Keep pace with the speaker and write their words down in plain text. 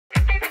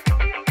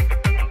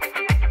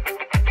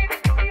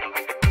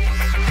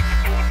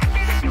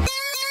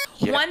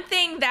one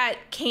thing that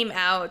came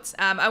out,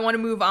 I want to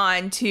move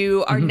on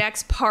to our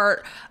next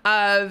part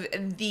of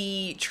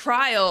the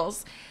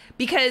trials,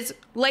 because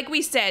like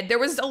we said, there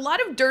was a lot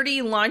of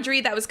dirty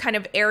laundry that was kind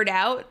of aired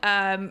out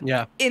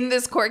in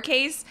this court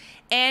case.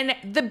 And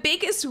the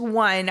biggest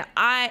one,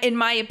 in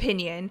my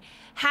opinion,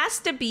 has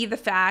to be the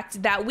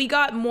fact that we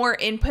got more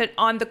input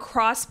on the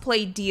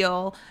crossplay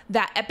deal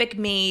that Epic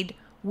made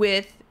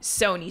with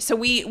Sony. So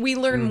we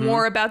learned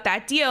more about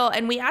that deal,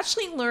 and we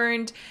actually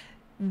learned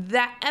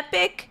that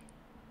Epic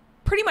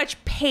pretty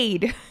much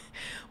paid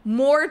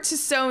more to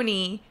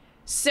Sony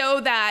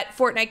so that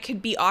Fortnite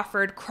could be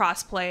offered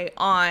crossplay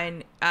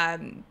on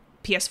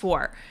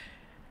PS4.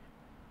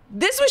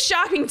 This was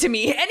shocking to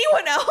me.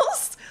 Anyone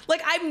else?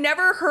 Like, I've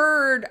never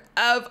heard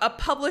of a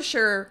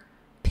publisher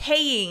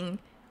paying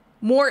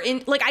more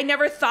like, I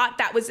never thought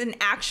that was an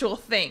actual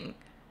thing.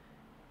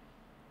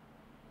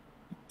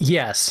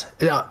 Yes.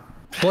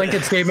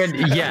 Blanket statement,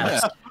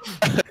 yes.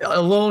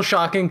 A little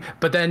shocking,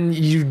 but then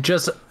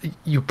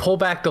you pull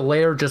back the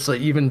layer, just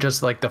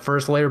like the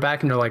first layer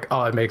back, and you're like,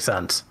 oh, it makes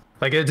sense.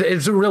 Like,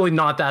 it's really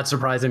not that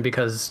surprising,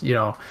 because, you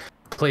know,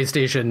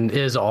 PlayStation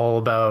is all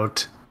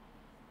about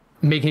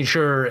making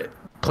sure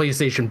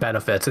PlayStation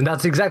benefits, and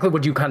that's exactly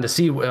what you kind of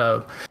see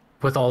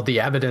with all the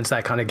evidence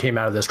that kind of came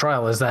out of this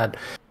trial, is that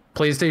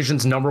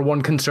PlayStation's number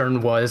one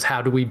concern was,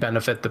 how do we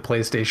benefit the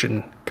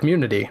PlayStation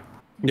community?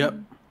 Yep.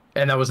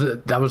 And that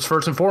was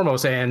first and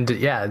foremost. And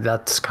yeah,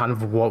 that's kind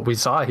of what we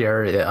saw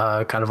here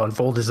kind of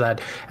unfold, is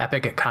that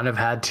Epic kind of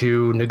had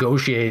to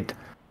negotiate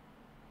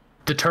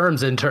the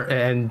terms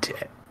and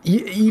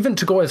even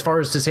to go as far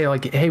as to say,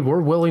 like, hey,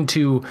 we're willing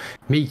to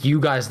make you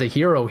guys the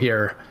hero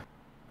here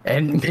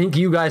and make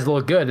you guys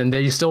look good. And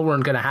they still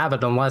weren't going to have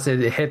it unless it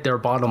hit their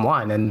bottom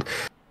line. And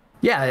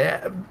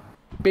yeah,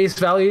 base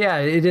value, yeah,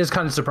 it is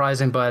kind of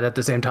surprising, but at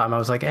the same time, I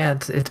was like,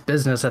 it's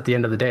business at the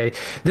end of the day.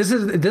 This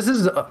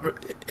is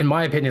in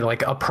my opinion,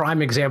 like a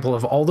prime example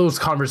of all those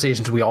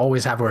conversations we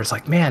always have, where it's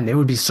like, man, it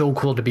would be so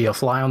cool to be a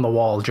fly on the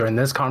wall during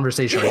this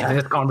conversation,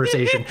 this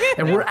conversation,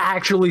 and we're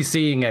actually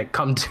seeing it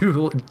come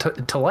to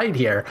light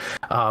here.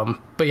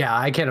 But yeah,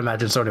 I can't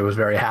imagine Sony was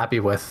very happy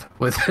with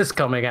this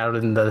coming out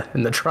in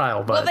the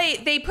trial. But well,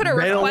 they put a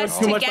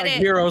request to get it.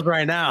 Heroes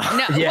right now.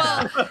 No,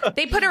 yeah. Well,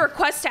 they put a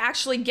request to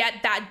actually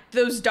get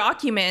those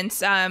documents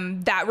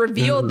that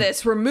revealed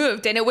this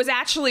removed, and it was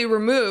actually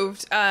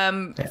removed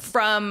from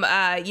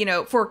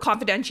for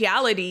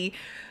confidentiality,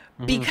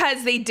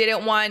 because they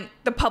didn't want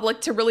the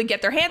public to really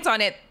get their hands on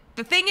it.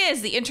 The thing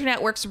is, the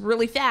internet works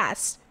really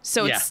fast,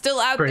 so it's still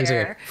out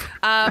there,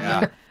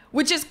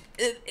 which is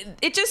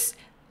it just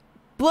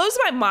blows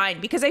my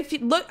mind, because I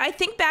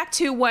think back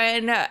to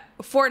when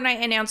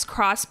Fortnite announced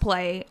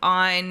crossplay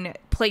on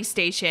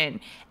PlayStation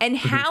and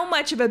how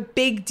much of a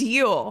big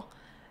deal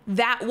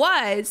that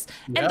was.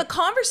 And the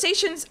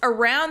conversations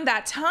around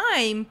that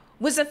time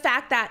was the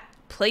fact that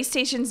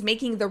PlayStation's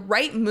making the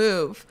right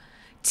move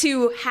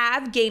to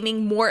have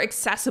gaming more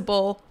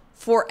accessible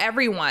for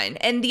everyone.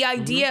 And the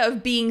idea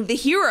of being the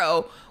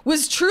hero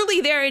was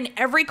truly there in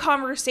every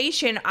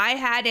conversation I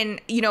had,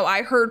 and, you know,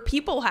 I heard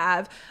people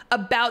have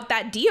about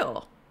that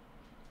deal.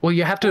 Well,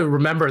 you have to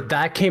remember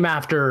that came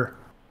after,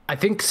 I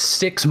think,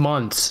 6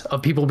 months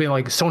of people being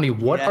like, Sony,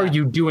 what are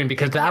you doing?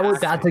 Because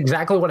that's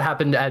exactly what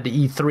happened at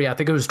E3. I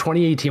think it was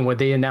 2018 when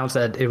they announced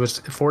that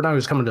Fortnite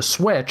was coming to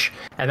Switch,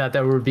 and that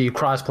there would be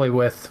crossplay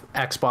with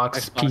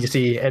Xbox,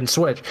 PC, and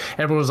Switch. And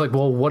everyone was like,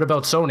 well, what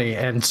about Sony?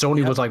 And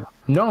Sony was like,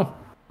 no,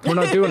 we're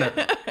not doing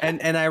it.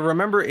 And I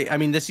remember, I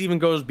mean, this even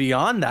goes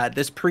beyond that.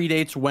 This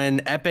predates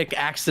when Epic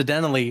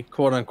accidentally,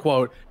 quote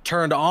unquote,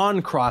 turned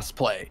on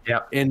crossplay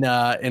in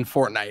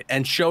Fortnite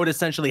and showed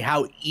essentially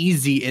how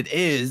easy it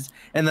is.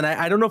 And then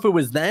I don't know if it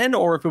was then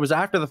or if it was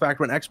after the fact,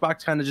 when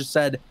Xbox kind of just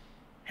said,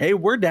 hey,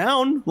 we're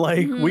down.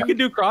 Like, we can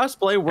do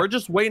crossplay. We're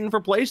just waiting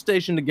for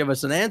PlayStation to give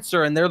us an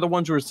answer. And they're the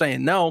ones who are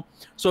saying no.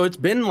 So it's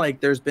been like,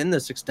 there's been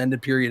this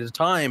extended period of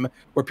time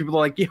where people are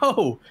like,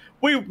 yo,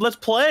 let's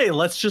play.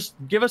 Let's just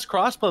give us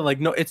crossplay. Like,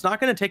 no, it's not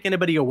going to take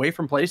anybody away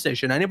from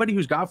PlayStation. Anybody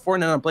who's got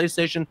Fortnite on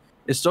PlayStation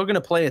is still going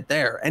to play it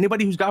there.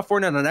 Anybody who's got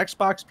Fortnite on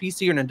Xbox,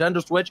 PC, or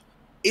Nintendo Switch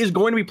is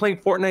going to be playing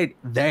Fortnite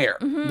there.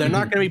 They're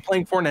not going to be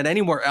playing Fortnite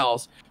anywhere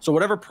else. So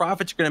whatever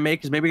profits you're going to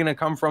make is maybe going to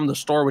come from the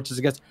store, which is,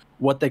 I guess,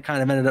 what they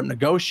kind of ended up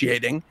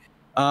negotiating.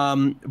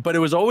 But it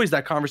was always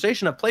that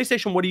conversation of,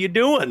 PlayStation, what are you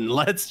doing?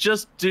 Let's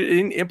just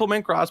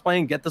implement crossplay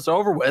and get this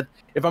over with.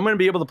 If I'm going to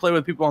be able to play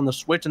with people on the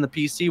Switch and the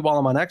PC while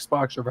I'm on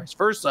Xbox or vice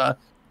versa,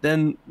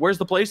 then where's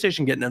the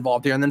PlayStation getting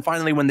involved here? And then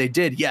finally, when they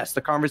did, yes,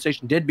 the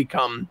conversation did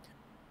become,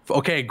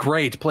 okay,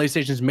 great.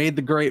 PlayStation's made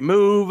the great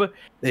move.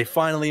 They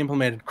finally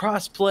implemented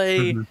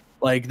crossplay.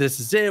 Like, this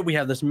is it. We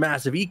have this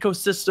massive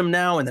ecosystem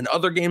now. And then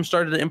other games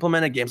started to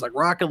implement it, games like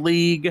Rocket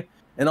League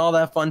and all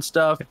that fun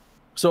stuff.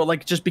 So,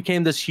 like, it just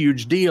became this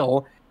huge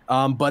deal.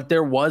 But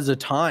there was a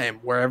time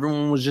where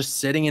everyone was just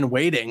sitting and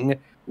waiting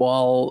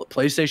while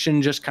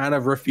PlayStation just kind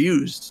of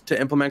refused to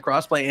implement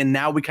crossplay. And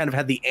now we kind of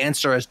had the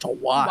answer as to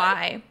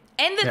why.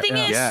 And the thing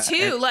is,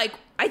 too, like,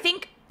 I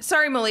think,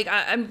 sorry, Malik,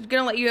 I'm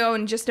going to let you go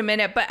in just a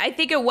minute, but I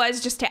think it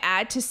was, just to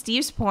add to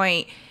Steve's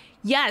point,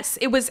 yes,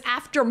 it was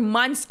after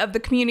months of the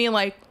community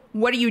like,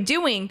 what are you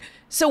doing?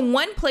 So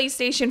when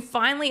PlayStation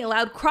finally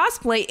allowed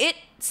crossplay, it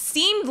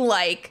seemed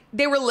like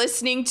they were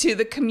listening to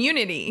the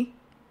community.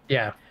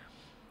 Yeah.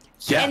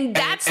 Yeah, and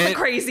that's the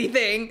crazy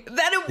thing,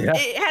 that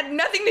it had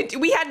nothing to do.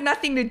 We had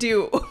nothing to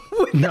do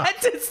with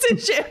that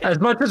decision. As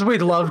much as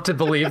we'd love to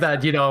believe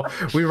that, you know,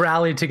 we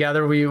rallied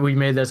together, we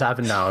made this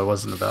happen. No, it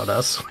wasn't about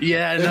us.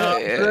 Yeah, no,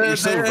 you're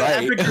so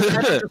right. Epic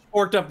just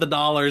forked up the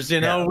dollars.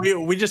 You know,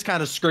 we just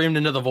kind of screamed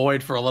into the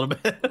void for a little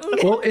bit.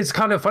 Well, it's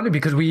kind of funny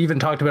because we even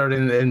talked about it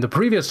in the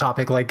previous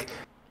topic, like.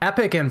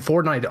 Epic and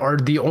Fortnite are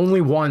the only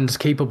ones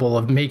capable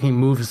of making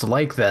moves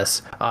like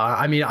this.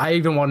 I mean, I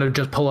even want to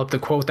just pull up the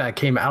quote that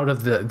came out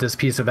of this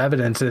piece of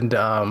evidence, and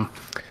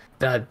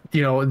that,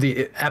 you know,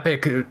 the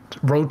Epic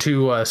wrote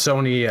to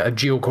Sony,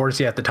 Gio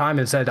Corsi at the time,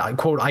 and said,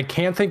 quote, "I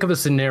can't think of a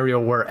scenario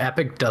where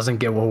Epic doesn't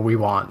get what we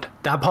want."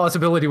 That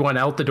possibility went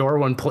out the door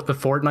when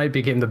Fortnite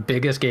became the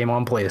biggest game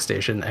on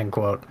PlayStation, end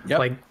quote. Yep.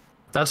 Like,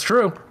 that's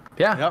true.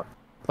 Yeah. Yep.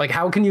 Like,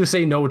 how can you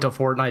say no to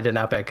Fortnite and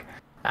Epic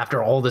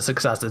after all the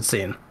success it's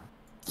seen?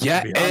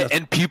 Yeah,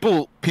 and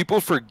people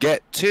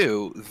forget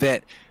too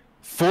that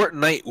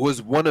Fortnite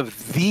was one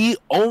of the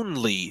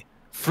only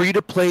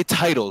free-to-play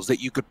titles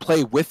that you could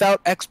play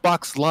without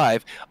Xbox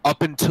Live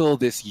up until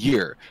this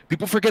year.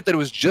 People forget that it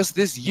was just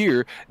this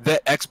year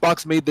that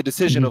Xbox made the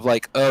decision of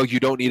like, oh,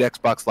 you don't need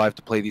Xbox Live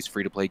to play these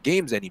free-to-play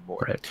games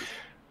anymore. Right.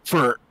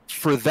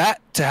 For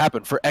that to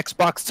happen, for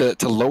Xbox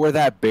to lower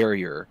that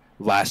barrier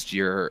last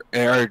year,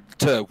 or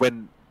to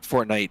when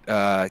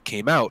Fortnite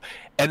came out,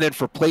 and then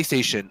for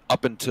PlayStation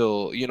up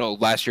until, you know,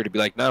 last year to be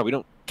like, no, we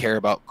don't care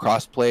about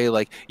crossplay.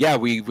 Like, yeah,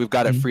 we've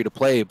got it free to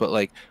play, but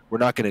like, we're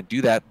not going to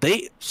do that.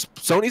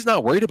 Sony's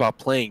not worried about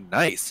playing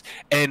nice,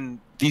 and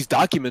these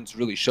documents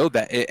really showed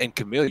that. And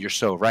Camille, you're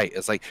so right.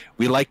 It's like,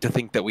 we like to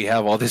think that we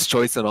have all this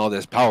choice and all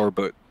this power,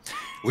 but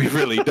we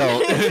really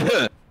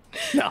don't.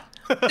 No.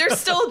 They're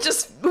still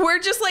we're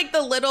just like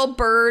the little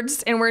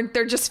birds, and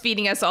they're just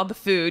feeding us all the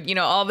food, you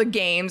know, all the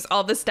games,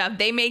 all the stuff.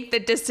 They make the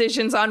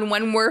decisions on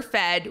when we're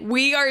fed.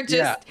 We are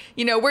just,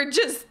 you know, we're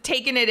just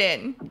taking it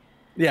in.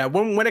 Yeah,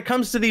 when it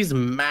comes to these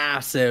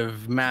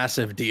massive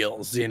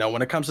deals, you know,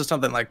 when it comes to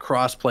something like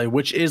crossplay,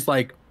 which is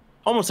like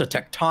almost a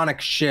tectonic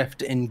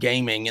shift in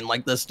gaming and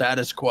like the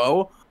status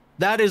quo,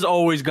 that is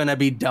always going to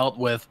be dealt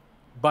with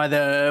by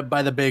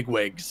the big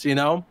wigs, you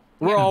know?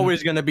 We're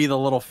always going to be the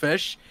little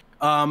fish.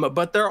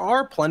 But there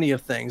are plenty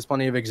of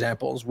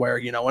examples where,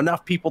 you know,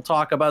 enough people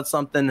talk about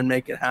something and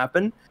make it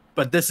happen.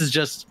 But this is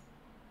just,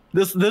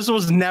 this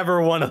was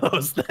never one of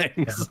those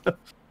things.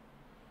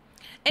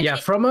 Yeah,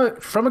 from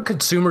a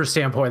consumer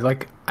standpoint,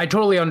 like, I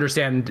totally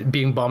understand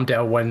being bummed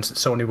out when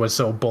Sony was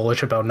so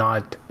bullish about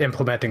not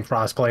implementing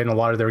crossplay in a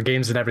lot of their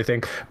games and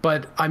everything.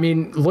 But I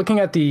mean,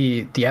 looking at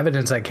the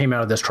evidence that came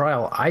out of this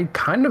trial, I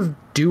kind of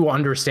do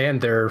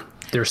understand their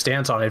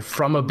stance on it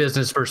from a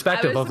business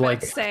perspective.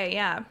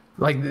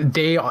 Like,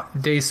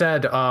 they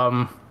said,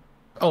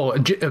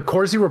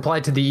 Corsi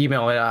replied to the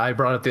email, and I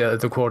brought up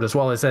the quote as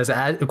well. It says,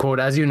 quote,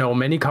 "As you know,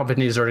 many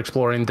companies are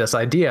exploring this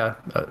idea,"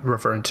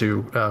 referring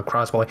to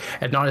crossplay,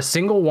 "and not a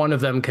single one of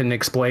them can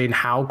explain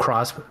how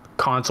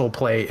cross-console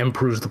play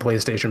improves the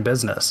PlayStation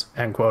business,"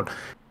 end quote.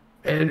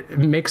 It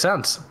makes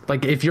sense.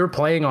 Like, if you're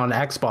playing on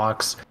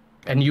Xbox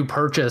and you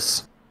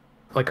purchase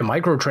like a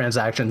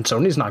microtransaction,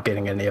 Sony's not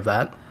getting any of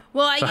that.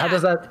 Well, so how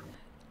does that...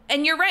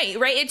 And you're right?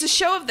 It's a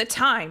show of the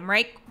time,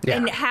 right? Yeah.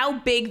 And how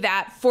big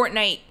that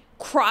Fortnite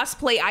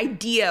crossplay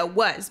idea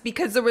was,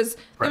 because there was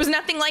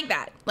nothing like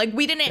that. Like,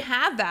 we didn't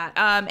have that,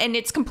 and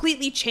it's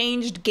completely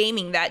changed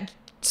gaming. That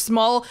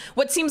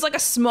what seems like a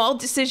small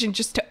decision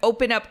just to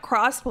open up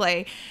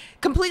crossplay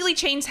completely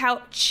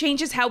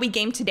changes how we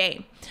game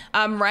today,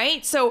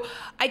 right? So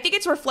I think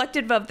it's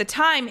reflective of the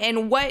time,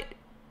 and what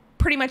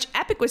pretty much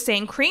Epic was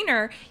saying.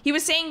 Kriener, he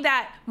was saying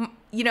that,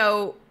 you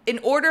know, in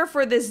order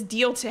for this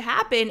deal to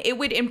happen, it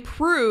would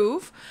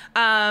improve,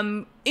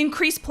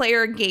 increase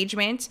player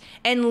engagement,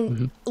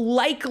 and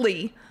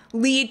likely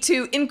lead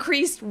to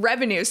increased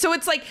revenue. So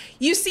it's like,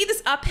 you see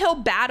this uphill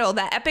battle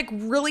that Epic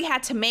really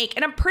had to make.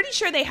 And I'm pretty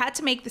sure they had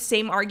to make the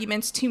same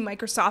arguments to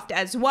Microsoft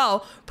as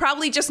well.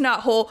 Probably just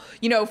not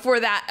for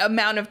that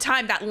amount of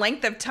time, that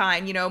length of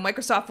time. You know,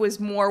 Microsoft was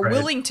more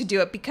willing to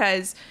do it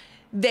because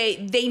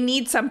they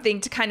need something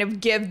to kind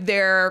of give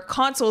their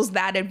consoles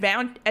that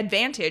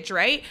advantage,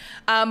 right?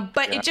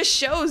 But it just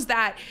shows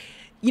that,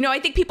 you know,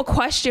 I think people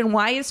question,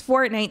 why is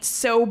Fortnite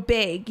so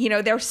big? You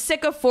know, they're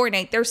sick of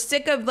Fortnite. They're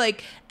sick of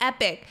like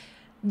Epic.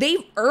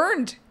 They've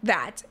earned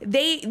that.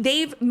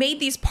 They've made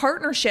these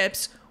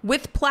partnerships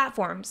with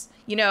platforms,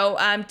 you know,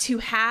 to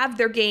have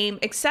their game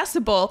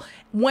accessible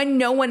when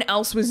no one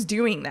else was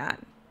doing that.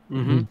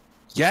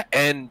 Yeah,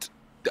 and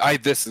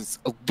this is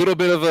a little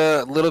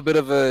bit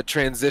of a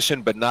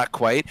transition, but not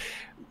quite.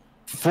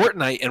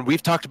 Fortnite, and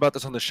we've talked about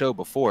this on the show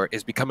before,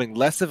 is becoming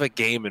less of a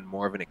game and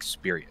more of an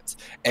experience.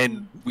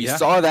 And we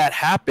saw that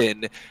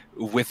happen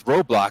with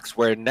Roblox,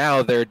 where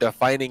now they're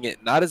defining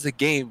it not as a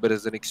game, but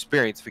as an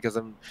experience. Because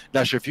I'm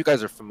not sure if you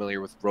guys are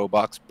familiar with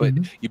Roblox, but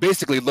you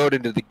basically load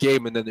into the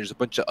game, and then there's a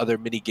bunch of other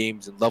mini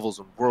games and levels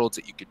and worlds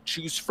that you can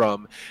choose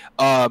from.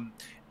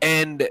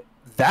 And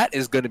that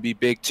is going to be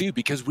big too,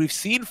 because we've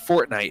seen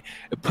Fortnite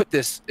put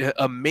this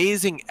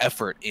amazing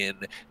effort in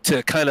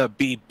to kind of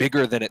be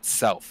bigger than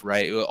itself,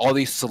 right? All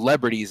these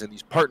celebrities and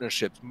these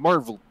partnerships,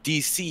 Marvel,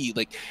 DC,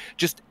 like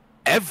just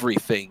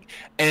everything.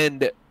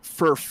 And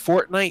for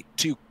Fortnite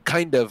to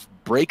kind of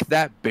break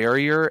that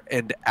barrier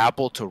and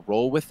Apple to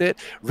roll with it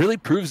really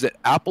proves that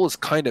Apple is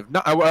kind of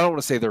not, I don't want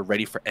to say they're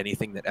ready for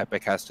anything that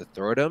Epic has to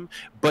throw at them,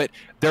 but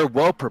they're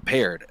well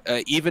prepared.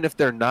 Even if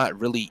they're not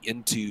really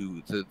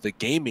into the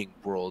gaming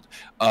world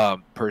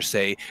per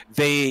se,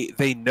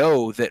 they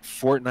know that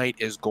Fortnite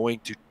is going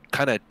to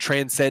kind of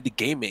transcend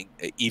gaming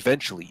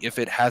eventually, if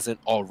it hasn't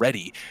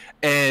already.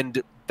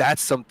 And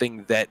that's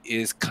something that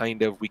is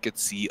kind of, we could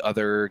see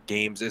other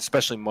games,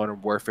 especially Modern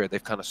Warfare,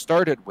 they've kind of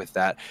started with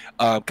that,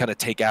 kind of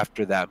take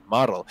after that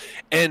model.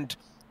 And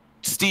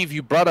Steve,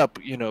 you brought up,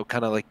 you know,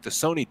 kind of like the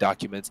Sony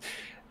documents.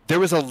 There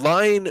was a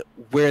line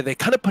where they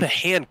kind of put a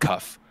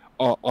handcuff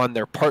on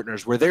their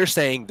partners, where they're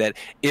saying that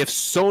if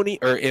Sony,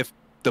 or if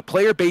the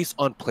player base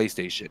on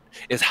PlayStation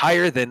is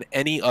higher than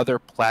any other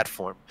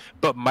platform,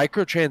 but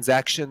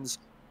microtransactions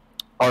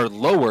are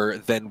lower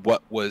than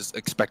what was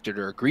expected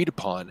or agreed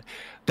upon,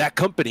 that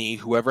company,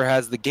 whoever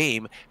has the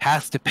game,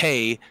 has to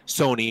pay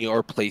Sony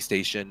or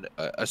PlayStation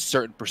a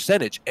certain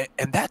percentage.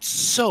 And that's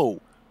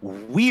so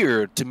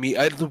weird to me.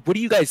 What do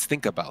you guys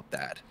think about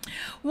that?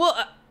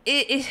 Well,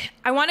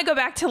 I want to go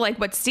back to like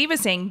what Steve was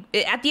saying.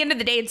 At the end of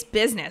the day, it's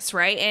business,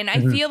 right? And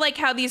I feel like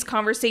how these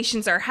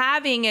conversations are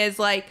having is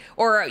like,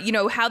 or, you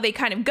know, how they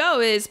kind of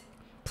go is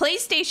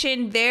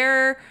PlayStation,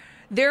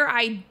 their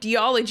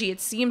ideology,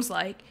 it seems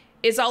like,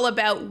 is all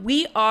about,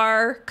 we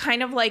are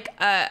kind of like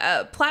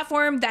a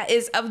platform that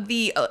is of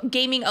the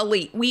gaming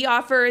elite. We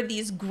offer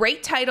these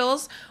great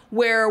titles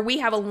where we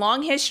have a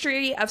long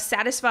history of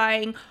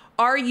satisfying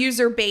our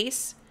user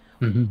base.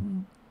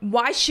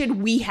 Why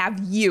should we have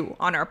you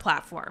on our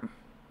platform?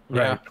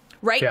 Right.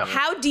 Yeah.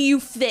 How do you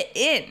fit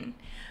in?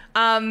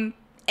 And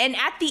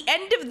at the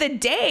end of the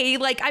day,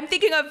 like, I'm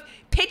thinking of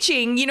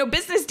pitching, you know,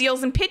 business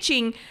deals and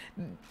pitching.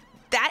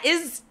 That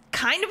is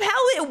kind of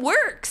how it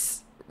works.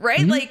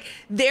 Right? Like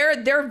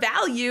their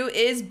value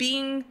is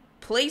being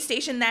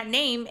PlayStation, that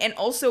name, and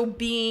also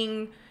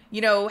being,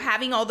 you know,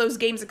 having all those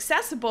games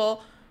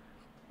accessible.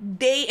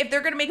 If they're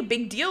going to make a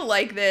big deal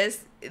like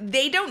this,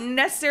 they don't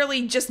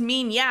necessarily just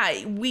mean,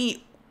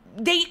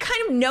 they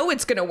kind of know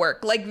it's going to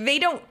work. Like, they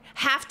don't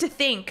have to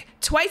think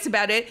twice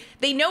about it.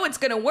 They know it's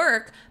going to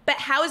work, but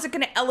how is it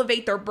going to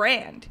elevate their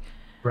brand?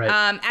 Right.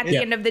 At the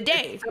end of the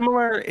day.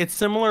 It's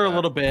similar a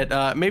little bit,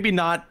 maybe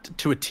not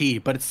to a T,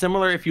 but it's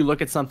similar if you look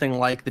at something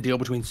like the deal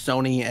between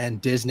Sony and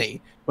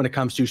Disney when it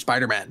comes to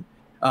Spider-Man.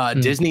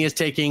 Disney is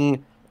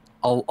taking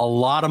a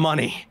lot of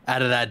money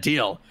out of that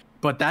deal,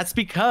 but that's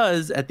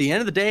because at the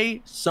end of the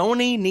day,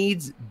 Sony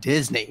needs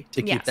Disney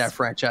to keep that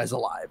franchise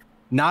alive,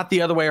 not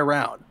the other way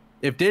around.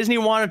 If Disney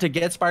wanted to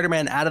get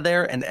Spider-Man out of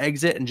there and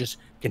exit and just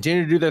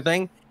continue to do their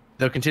thing,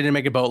 they'll continue to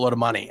make a boatload of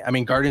money. I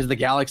mean, Guardians of the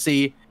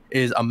Galaxy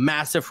is a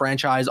massive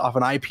franchise off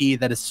an IP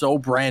that is so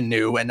brand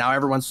new, and now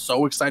everyone's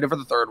so excited for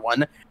the third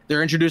one.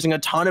 They're introducing a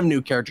ton of new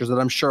characters that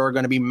I'm sure are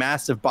going to be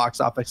massive box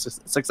office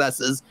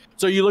successes.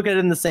 So you look at it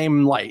in the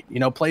same light. You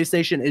know,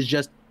 PlayStation is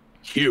just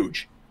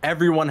huge.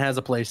 Everyone has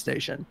a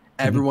PlayStation.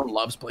 Everyone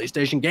loves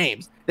PlayStation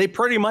games. They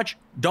pretty much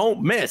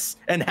don't miss,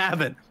 and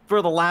haven't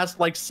for the last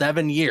like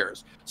 7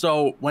 years.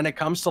 So when it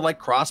comes to like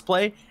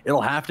crossplay, it'll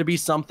have to be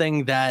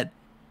something that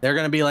they're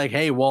going to be like,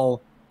 hey,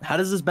 well, how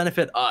does this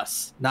benefit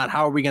us? Not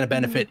how are we going to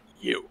benefit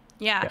you?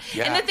 Yeah.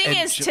 And the thing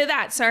is,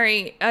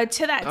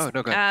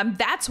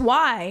 that's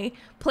why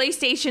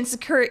PlayStation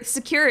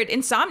secured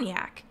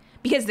Insomniac,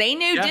 because they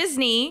knew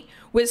Disney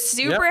was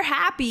super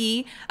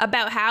happy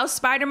about how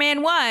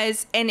Spider-Man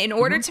was. And in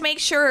order to make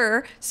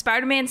sure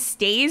Spider-Man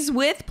stays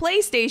with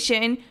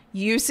PlayStation,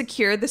 you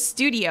secure the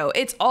studio.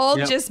 It's all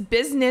just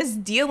business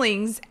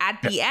dealings at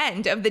the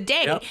end of the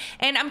day.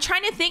 And I'm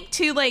trying to think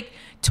to like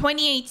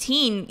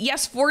 2018.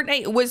 Yes,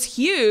 Fortnite was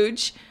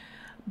huge,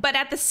 but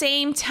at the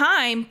same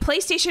time,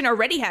 PlayStation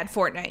already had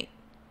Fortnite.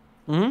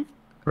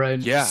 Right.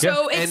 Yeah.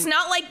 So it's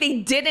not like they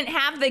didn't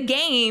have the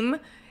game.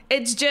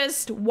 It's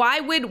just, why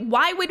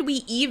would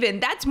we even,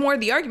 that's more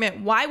the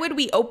argument. Why would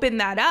we open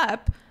that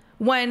up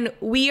when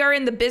we are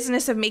in the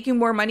business of making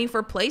more money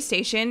for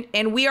PlayStation,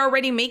 and we are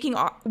already making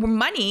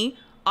money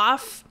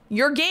off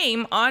your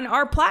game on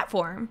our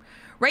platform,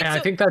 right? And I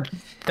think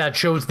that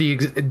shows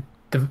the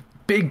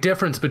big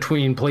difference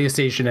between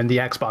PlayStation and the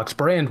Xbox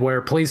brand,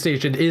 where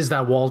PlayStation is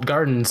that walled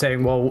garden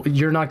saying, well,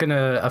 you're not going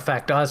to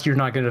affect us, you're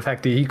not going to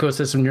affect the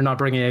ecosystem, you're not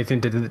bringing anything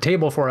to the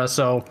table for us,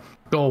 so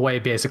go away,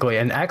 basically.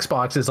 And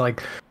Xbox is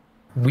like,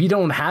 we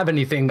don't have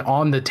anything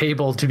on the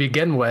table to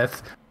begin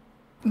with.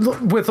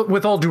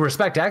 with all due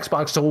respect to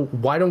Xbox, so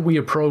why don't we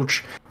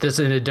approach this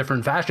in a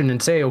different fashion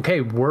and say,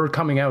 okay, we're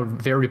coming out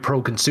very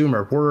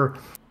pro-consumer.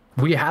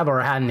 We have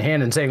our hat in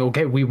hand and saying,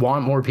 okay, we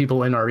want more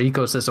people in our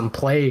ecosystem.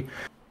 Play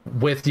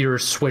with your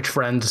Switch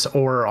friends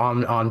or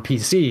on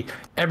PC.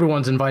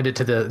 Everyone's invited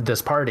to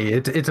this party.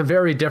 It's a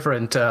very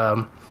different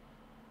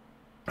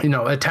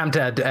attempt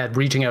at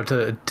reaching out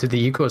to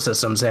the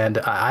ecosystems, and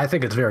I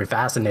think it's very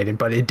fascinating.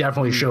 But it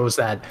definitely shows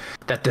that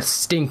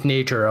distinct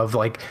nature of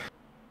like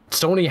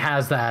Sony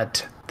has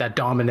that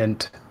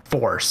dominant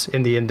force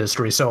in the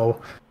industry,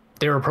 so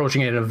they're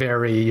approaching it in a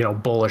very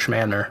bullish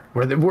manner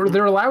where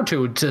they're allowed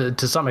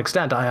to some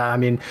extent. I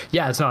mean,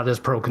 yeah, it's not as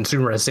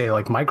pro-consumer as say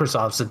like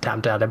Microsoft's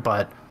attempt at it,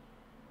 but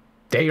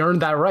they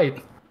earned that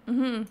right.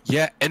 Mm-hmm.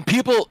 Yeah, and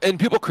people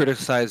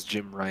criticize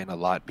Jim Ryan a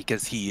lot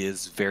because he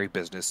is very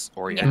business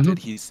oriented.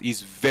 Mm-hmm.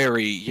 He's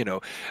very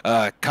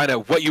kind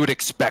of what you would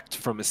expect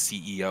from a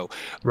CEO.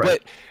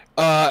 Right.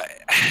 But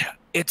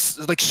it's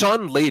like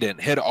Sean Layden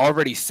had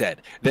already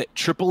said that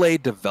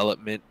AAA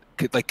development,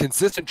 like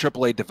consistent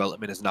AAA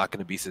development, is not going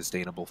to be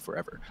sustainable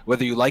forever.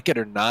 Whether you like it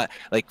or not,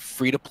 like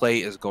free to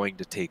play is going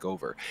to take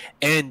over.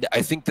 And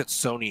I think that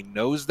Sony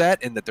knows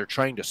that, and that they're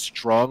trying to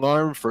strong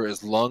arm for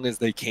as long as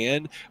they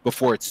can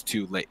before it's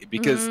too late.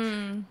 Because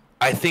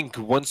I think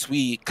once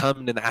we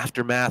come in the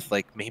aftermath,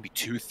 like maybe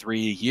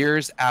 2-3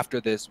 years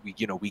after this, we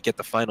get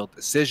the final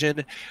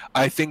decision.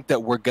 I think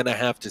that we're gonna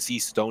have to see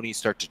Sony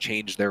start to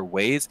change their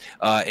ways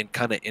and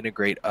kind of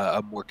integrate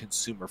a more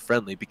consumer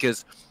friendly.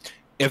 Because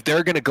if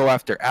they're going to go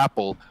after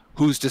Apple,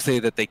 who's to say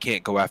that they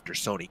can't go after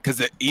Sony?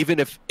 Because even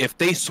if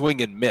they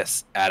swing and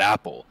miss at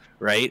Apple,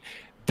 right,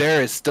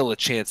 there is still a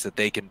chance that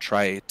they can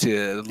try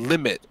to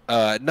limit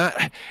and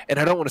I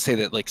don't want to say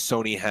that like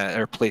Sony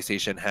or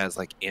PlayStation has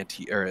like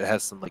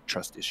has some like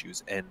trust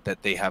issues and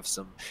that they have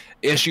some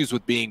issues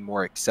with being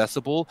more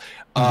accessible.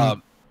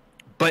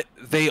 But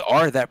they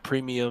are that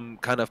premium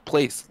kind of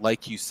place,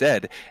 like you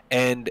said,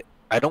 and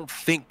I don't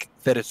think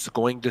that it's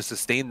going to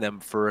sustain them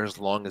for as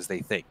long as they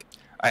think.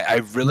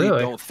 I really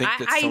don't think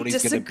that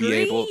Sony's going to be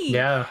able.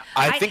 Yeah,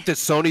 I think that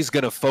Sony's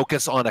going to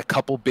focus on a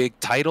couple big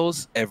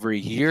titles every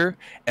year,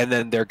 and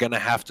then they're going to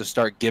have to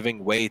start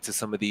giving way to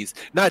some of these,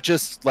 not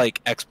just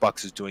like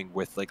Xbox is doing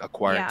with like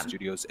acquiring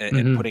studios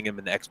and putting them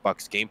in the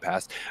Xbox Game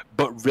Pass,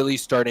 but really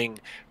starting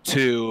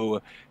to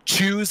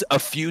choose a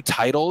few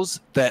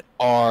titles that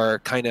are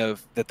kind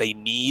of that they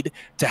need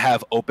to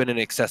have open and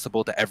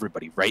accessible to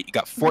everybody, right? You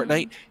got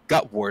Fortnite,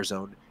 got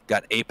Warzone,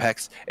 got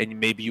Apex, and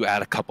maybe you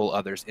add a couple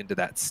others into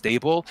that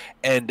stable,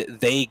 and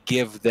they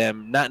give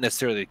them not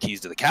necessarily the keys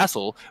to the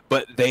castle,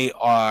 but they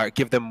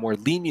give them more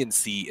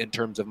leniency in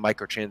terms of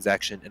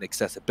microtransaction and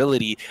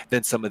accessibility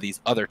than some of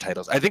these other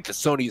titles. I think that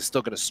Sony is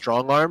still going to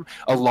strong arm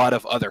a lot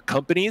of other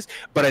companies,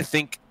 but I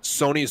think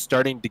Sony is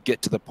starting to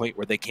get to the point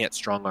where they can't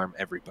strong arm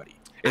everybody.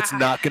 It's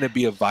not going to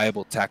be a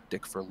viable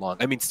tactic for long.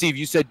 I mean, Steve,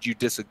 you said you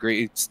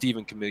disagree. Steve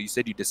and Camille, you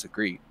said you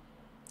disagree.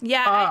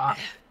 Yeah.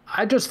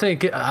 I just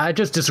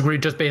disagree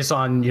just based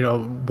on,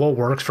 what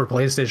works for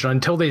PlayStation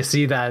until they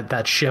see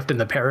that shift in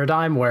the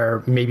paradigm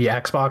where maybe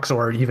Xbox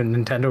or even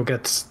Nintendo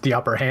gets the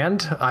upper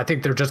hand. I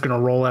think they're just going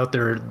to roll out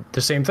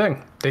the same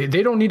thing. They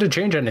don't need to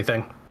change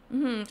anything.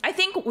 I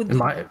think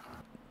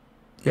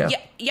Yeah,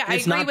 I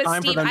agree with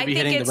Steve. I think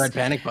it's the red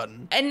panic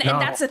button. And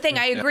that's the thing.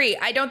 I agree.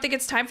 I don't think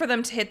it's time for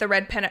them to hit the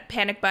red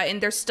panic button.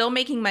 They're still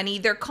making money.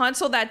 Their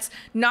console that's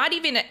not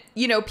even,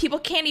 people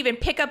can't even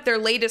pick up their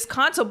latest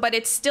console, but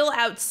it's still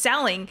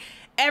outselling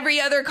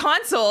every other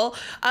console.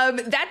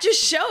 That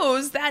just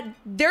shows that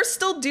they're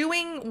still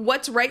doing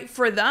what's right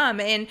for them.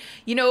 And,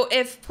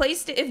 if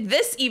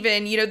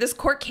this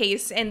court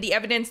case and the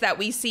evidence that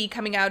we see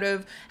coming out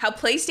of how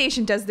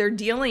PlayStation does their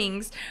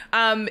dealings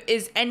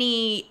is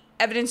any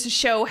evidence to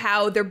show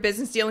how their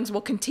business dealings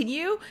will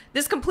continue,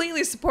 this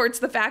completely supports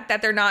the fact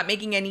that they're not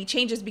making any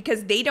changes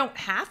because they don't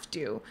have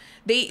to.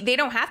 They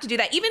don't have to do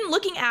that. Even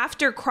looking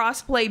after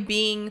crossplay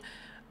being,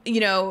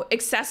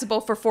 accessible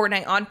for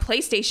Fortnite on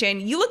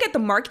PlayStation, you look at the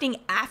marketing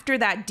after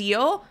that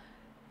deal,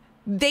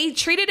 they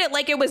treated it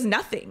like it was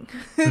nothing.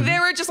 They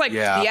were just like,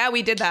 yeah,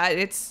 we did that.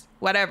 It's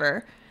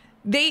whatever.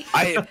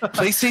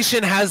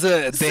 PlayStation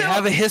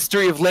have a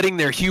history of letting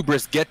their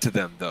hubris get to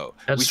them, though.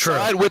 That's true. We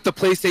saw it with the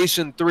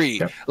PlayStation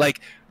 3. Yep.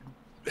 Like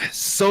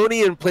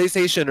Sony and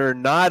PlayStation are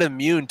not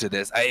immune to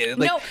this.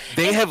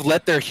 They have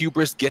let their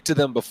hubris get to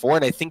them before,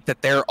 and I think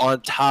that they're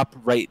on top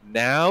right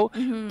now.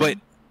 But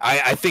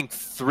I think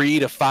 3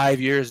 to 5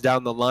 years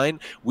down the line,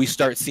 we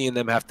start seeing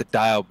them have to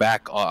dial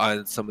back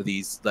on some of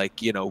these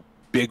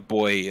big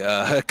boy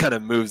kind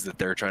of moves that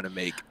they're trying to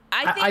make.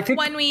 I think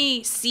when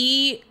we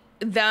see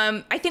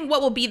them, I think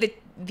what will be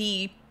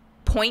the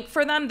point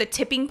for them, the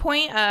tipping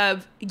point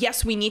of,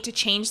 yes, we need to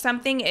change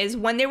something, is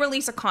when they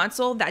release a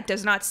console that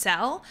does not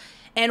sell,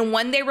 and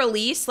when they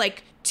release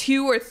like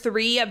 2 or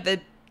 3 of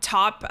the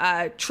top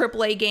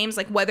AAA games,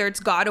 like whether it's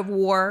God of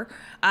War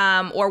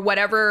or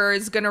whatever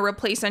is going to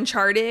replace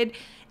Uncharted,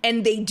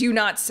 and they do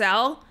not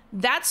sell,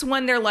 that's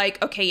when they're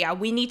like, okay, yeah,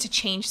 we need to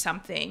change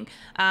something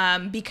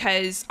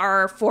because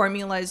our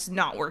formula is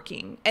not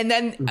working. And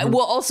then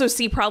we'll also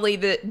see probably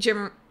that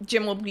Jim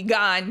will be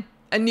gone,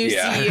 a new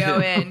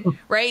CEO in,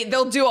 right?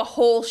 They'll do a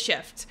whole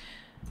shift.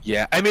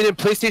 Yeah, I mean, and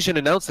PlayStation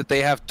announced that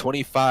they have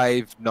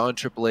 25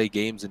 non-AAA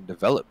games in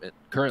development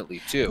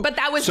currently, too. But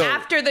that was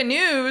after the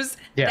news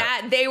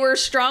that they were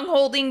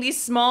strongholding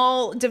these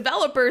small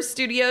developer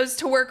studios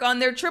to work on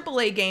their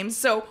AAA games.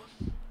 So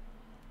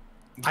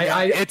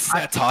it's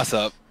a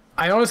toss-up.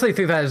 I honestly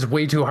think that is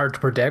way too hard to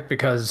predict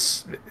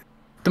because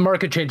the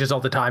market changes all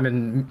the time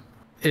and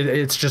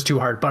it's just too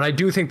hard. But I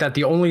do think that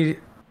the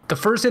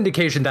first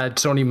indication that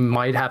Sony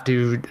might have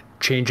to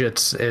change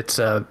its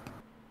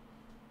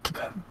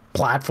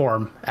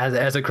platform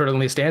as it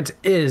currently stands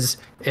is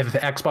if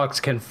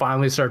Xbox can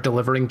finally start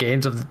delivering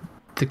games of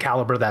the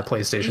caliber that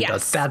PlayStation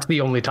does. That's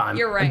the only time.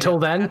 You're right. Until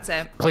then,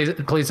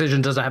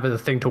 PlayStation doesn't have a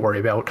thing to worry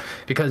about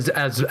because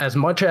as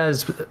much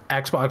as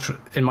Xbox,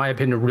 in my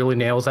opinion, really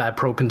nails that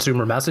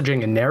pro-consumer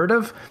messaging and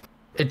narrative,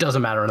 it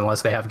doesn't matter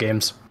unless they have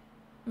games.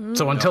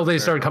 So until they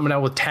start coming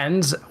out with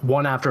 10s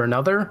one after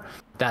another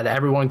that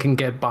everyone can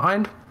get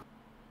behind,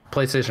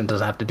 PlayStation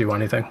doesn't have to do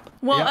anything.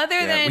 Well,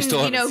 other than,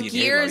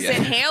 Gears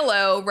and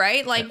Halo,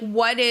 right? Like,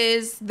 what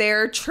is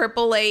their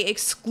AAA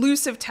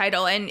exclusive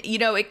title? And,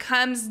 it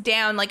comes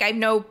down, like, I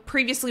know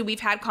previously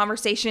we've had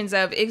conversations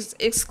of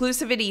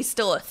exclusivity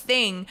still a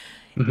thing.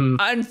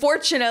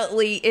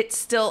 Unfortunately, it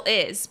still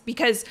is.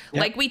 Because,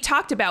 like we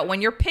talked about,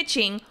 when you're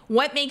pitching,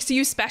 what makes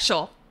you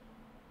special?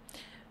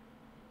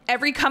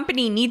 Every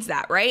company needs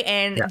that, right?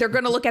 And they're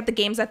going to look at the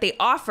games that they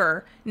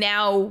offer.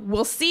 Now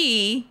we'll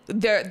see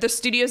the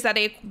studios that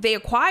they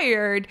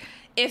acquired,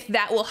 if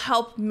that will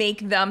help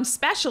make them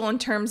special in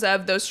terms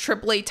of those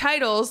AAA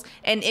titles,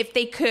 and if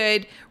they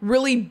could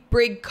really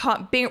bring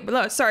competition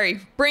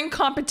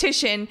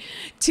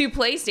to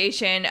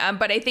PlayStation.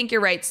 But I think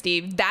you're right,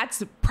 Steve.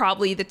 That's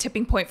probably the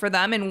tipping point for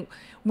them, and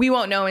we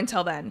won't know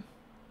until then.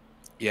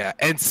 Yeah,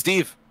 and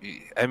Steve,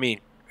 I mean,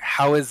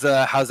 how's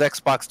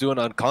Xbox doing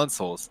on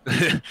consoles?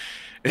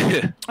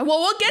 Well,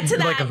 we'll get to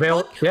that.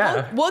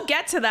 We'll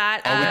get to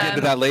that. We get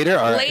to that later.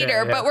 All right.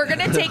 Later, but we're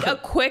gonna take a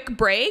quick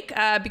break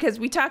because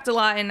we talked a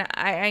lot, and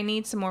I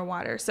need some more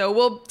water. So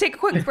we'll take a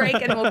quick break,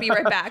 and we'll be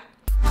right back.